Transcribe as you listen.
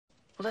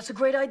Well, that's a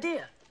great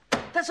idea.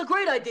 That's a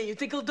great idea. You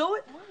think he'll do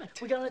it?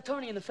 What? We got an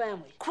attorney in the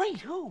family. Great,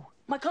 who?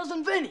 My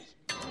cousin Vinny.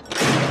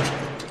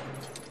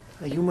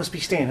 Hey, you must be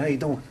Stan. How you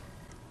doing?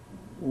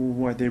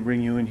 Why'd they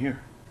bring you in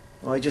here?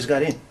 Oh, I just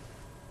got in.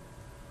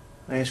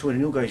 I asked where the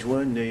new guys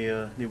were, and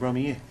they brought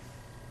me in.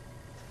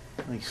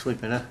 Oh, he's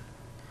sleeping, huh?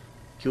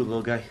 Cute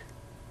little guy.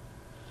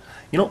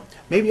 You know,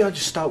 maybe I'll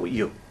just start with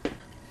you.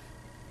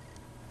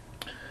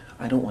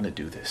 I don't want to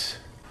do this.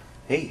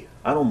 Hey,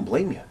 I don't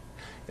blame you.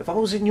 If I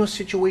was in your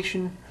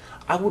situation,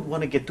 I would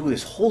want to get through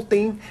this whole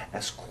thing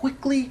as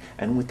quickly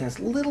and with as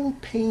little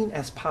pain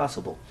as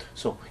possible.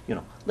 So, you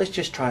know, let's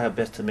just try our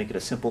best to make it a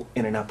simple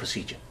in and out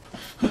procedure.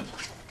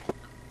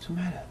 What's the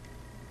matter?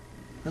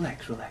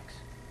 Relax, relax.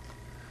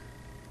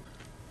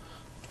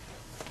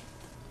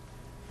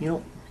 You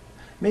know,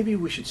 maybe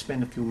we should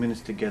spend a few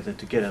minutes together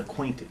to get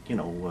acquainted, you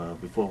know,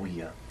 before we,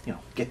 you know,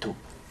 get to it.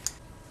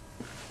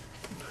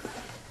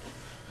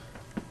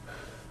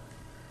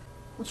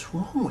 What's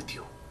wrong with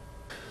you?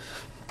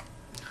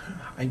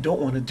 I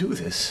don't want to do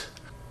this.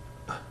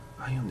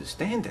 I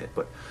understand that,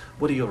 but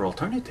what are your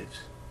alternatives?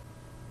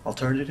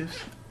 Alternatives?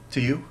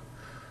 To you?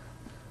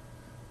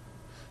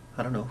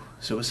 I don't know.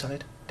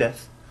 Suicide?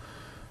 Death?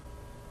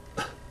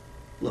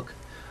 Look,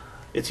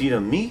 it's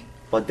either me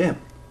or them.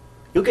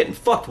 You're getting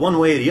fucked one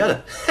way or the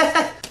other.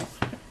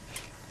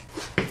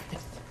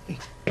 Hey.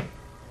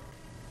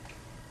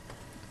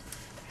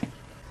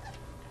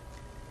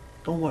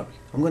 Don't worry,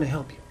 I'm gonna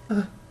help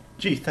you.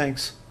 Gee,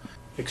 thanks.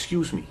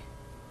 Excuse me,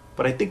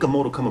 but I think a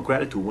modicum of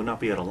gratitude would not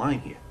be out of line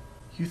here.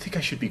 You think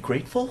I should be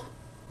grateful?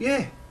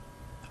 Yeah.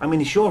 I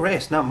mean, it's your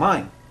ass, not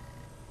mine.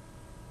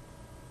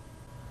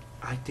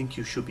 I think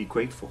you should be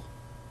grateful.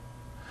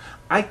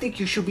 I think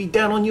you should be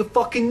down on your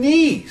fucking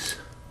knees.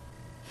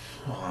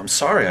 Oh, I'm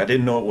sorry. I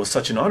didn't know it was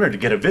such an honor to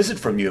get a visit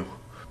from you.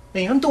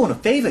 Hey, I'm doing a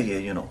favor here,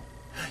 you know.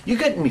 You're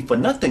getting me for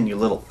nothing, you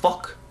little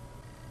fuck.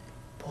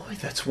 Boy,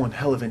 that's one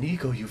hell of an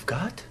ego you've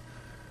got.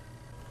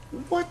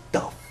 What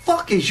the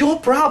fuck is your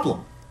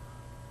problem?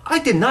 I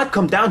did not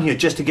come down here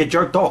just to get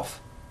jerked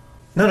off.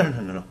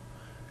 No.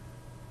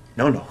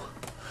 No.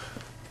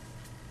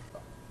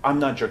 I'm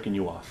not jerking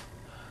you off.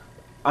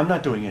 I'm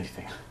not doing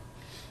anything.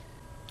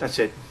 That's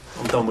it.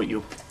 I'm done with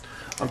you.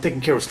 I'm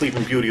taking care of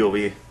Sleeping Beauty over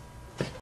here.